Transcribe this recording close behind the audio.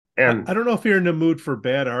I don't know if you're in the mood for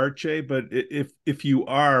bad art, Jay, but if you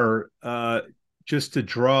are, just to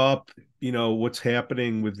draw up, what's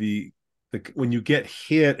happening with the when you get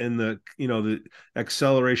hit and the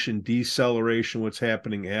acceleration, deceleration, what's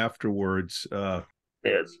happening afterwards.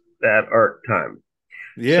 It's that art time.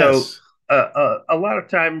 So Yes, a lot of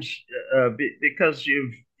times, because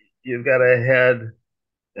you've got a head,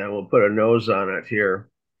 and we'll put a nose on it here,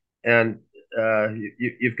 and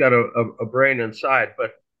you've got a brain inside.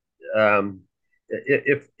 But um,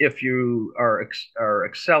 if you are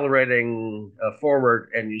accelerating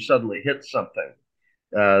forward and you suddenly hit something,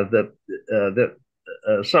 that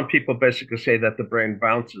some people basically say that the brain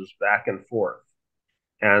bounces back and forth,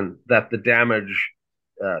 and that the damage,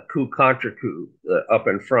 coup contra coup, up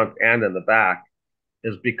in front and in the back,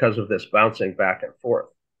 is because of this bouncing back and forth.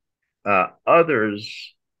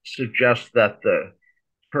 Others suggest that the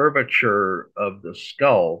curvature of the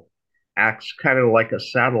skull acts kind of like a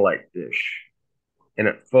satellite dish, and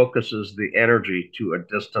it focuses the energy to a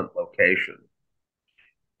distant location.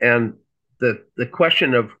 And the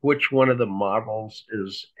question of which one of the models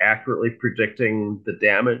is accurately predicting the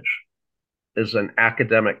damage is an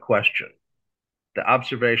academic question. The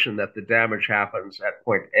observation that the damage happens at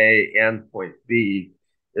point A and point B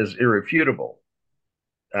is irrefutable.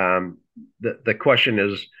 Um, the question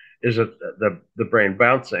is it the brain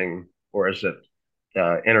bouncing, or is it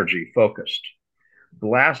energy focused?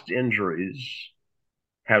 Blast injuries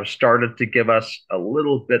have started to give us a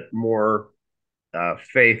little bit more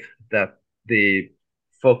faith that the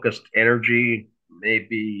focused energy may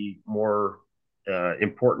be more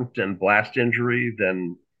important in blast injury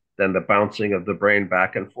than the bouncing of the brain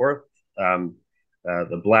back and forth. Um,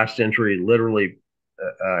 the blast injury literally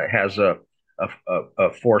has a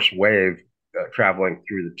force wave traveling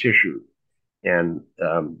through the tissue, and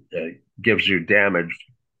gives you damage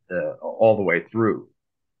all the way through.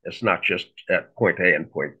 It's not just at point A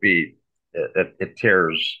and point B. It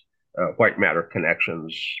tears white matter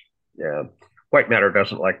connections. Uh, White matter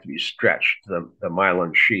doesn't like to be stretched. The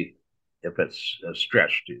myelin sheath, if it's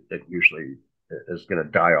stretched, it usually is going to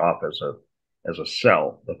die off as a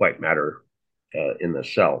cell, the white matter in the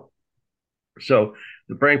cell. So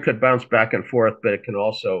the brain could bounce back and forth, but it can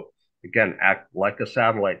also, again, act like a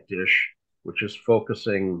satellite dish, which is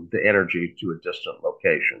focusing the energy to a distant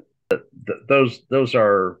location. Those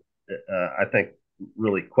are, I think,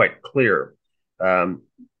 really quite clear. Um,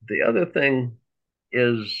 the other thing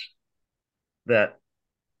is that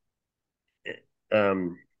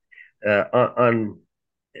um, on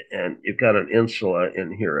and you've got an insula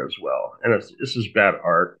in here as well, and this is bad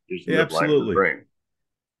art. There's the midline of the absolutely. brain,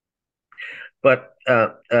 but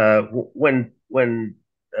when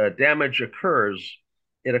damage occurs,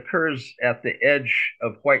 it occurs at the edge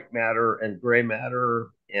of white matter and gray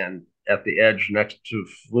matter, and at the edge next to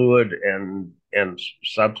fluid and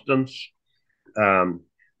substance.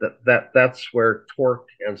 That's where torque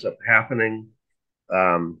ends up happening.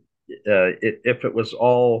 Um, if it was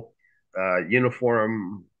all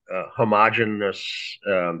uniform, homogeneous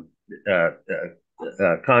uh,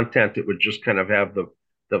 content, it would just kind of have the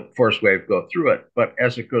force wave go through it. But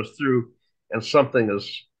as it goes through, and something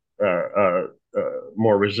is uh, uh,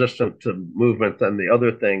 more resistant to movement than the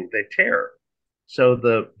other thing, they tear. So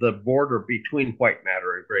the border between white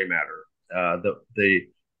matter and gray matter,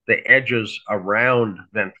 the edges around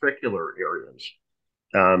ventricular areas,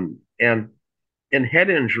 and in head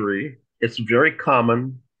injury, it's very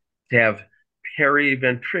common to have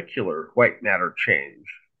periventricular white matter change.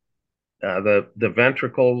 The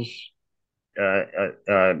ventricles uh,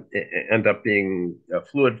 end up being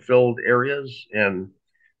fluid filled areas, and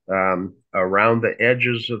around the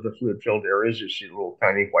edges of the fluid filled areas, you see little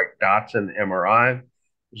tiny white dots in MRI.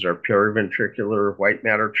 These are periventricular white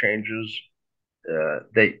matter changes.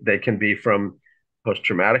 They can be from post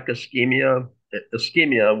traumatic ischemia.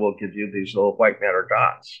 Ischemia will give you these little white matter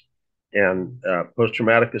dots, and post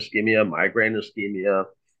traumatic ischemia, migraine ischemia,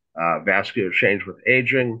 vascular change with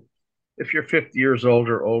aging. If you're 50 years old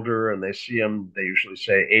or older and they see them, they usually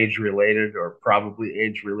say age related or probably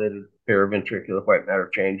age related paraventricular white matter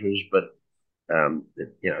changes, but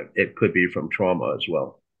it could be from trauma as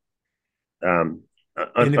well. Um,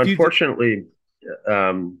 And if you Unfortunately,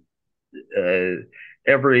 um, uh,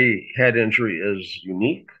 every head injury is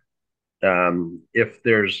unique. If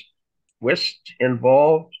there's twist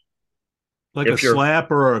involved, like a if you're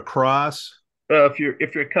slap or a cross. if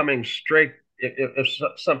you're coming straight, if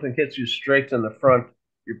something hits you straight in the front,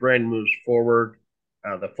 your brain moves forward.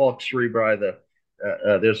 The falx cerebri,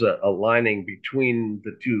 there's a lining between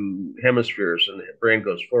the two hemispheres, and the brain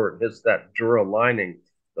goes forward and hits that dura lining,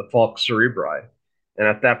 the falx cerebri. And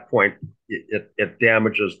at that point, it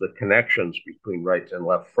damages the connections between right and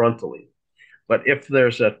left frontally. But if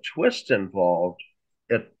there's a twist involved,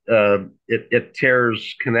 it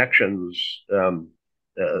tears connections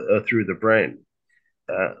through the brain.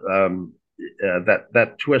 Uh, um,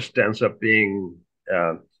 that twist ends up being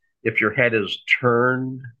if your head is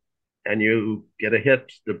turned and you get a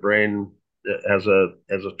hit, the brain has a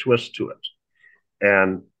twist to it.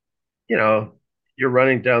 And you know, you're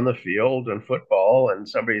running down the field in football and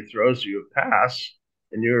somebody throws you a pass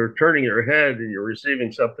and you're turning your head and you're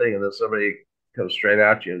receiving something and then somebody comes straight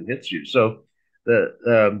at you and hits you. So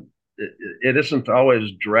the it isn't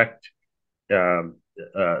always um,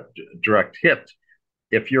 direct hit.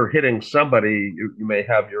 If you're hitting somebody, you may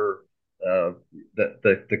have your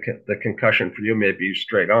the concussion for you may be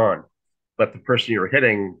straight on, but the person you're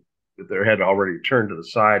hitting with their head already turned to the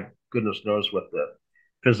side, goodness knows what the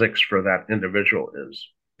physics for that individual is.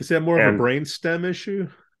 Is that more of a And brain stem issue?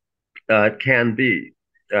 it can be.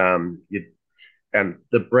 And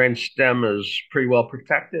the brain stem is pretty well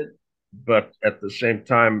protected, but at the same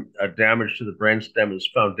time, damage to the brain stem is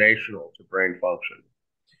foundational to brain function.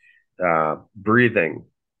 Breathing,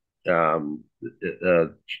 um, uh,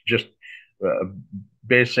 just uh,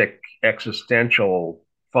 basic existential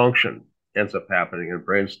function ends up happening in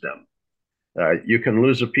brainstem. You can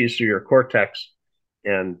lose a piece of your cortex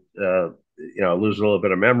and lose a little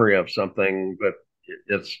bit of memory of something, but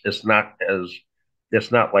it's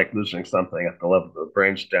not like losing something at the level of the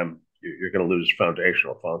brainstem. You're going to lose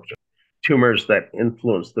foundational function. Tumors that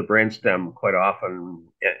influence the brainstem quite often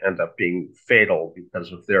end up being fatal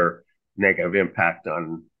because of their negative impact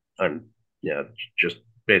on just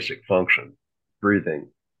basic function, breathing,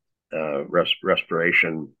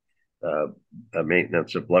 respiration,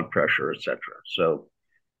 maintenance of blood pressure, etc. So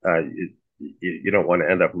you don't want to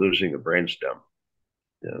end up losing the brainstem.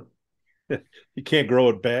 Yeah. You can't grow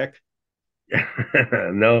it back.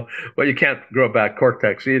 No, well, you can't grow back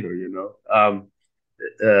cortex either.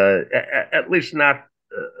 At least not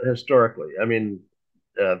historically. I mean,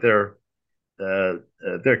 uh, they're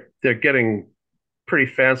they're getting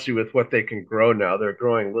pretty fancy with what they can grow now. They're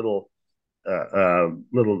growing little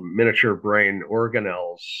miniature brain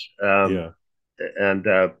organelles, Yeah. and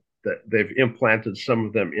they've implanted some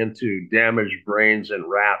of them into damaged brains in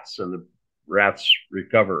rats, and the rats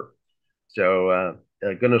recover. So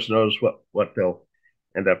goodness knows what they'll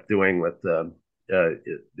end up doing with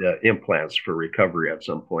implants for recovery at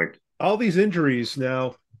some point. All these injuries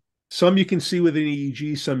now, some you can see with an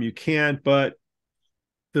EEG, some you can't, but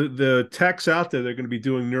the techs out there, they're going to be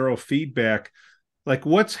doing neurofeedback. Like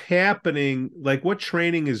what's happening, like what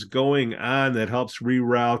training is going on that helps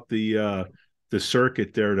reroute the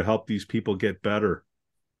circuit there to help these people get better?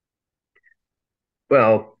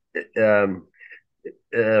 Well, um,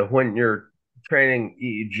 when you're training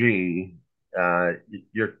EEG,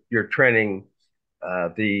 you're training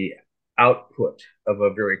the output of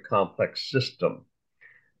a very complex system.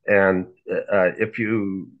 And if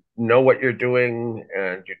you know what you're doing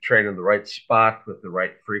and you train in the right spot with the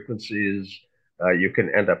right frequencies, you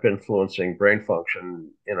can end up influencing brain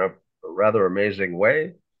function in a rather amazing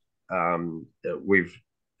way. We've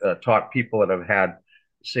taught people that have had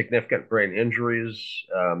significant brain injuries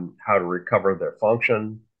how to recover their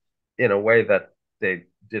function in a way that they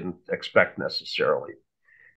didn't expect necessarily.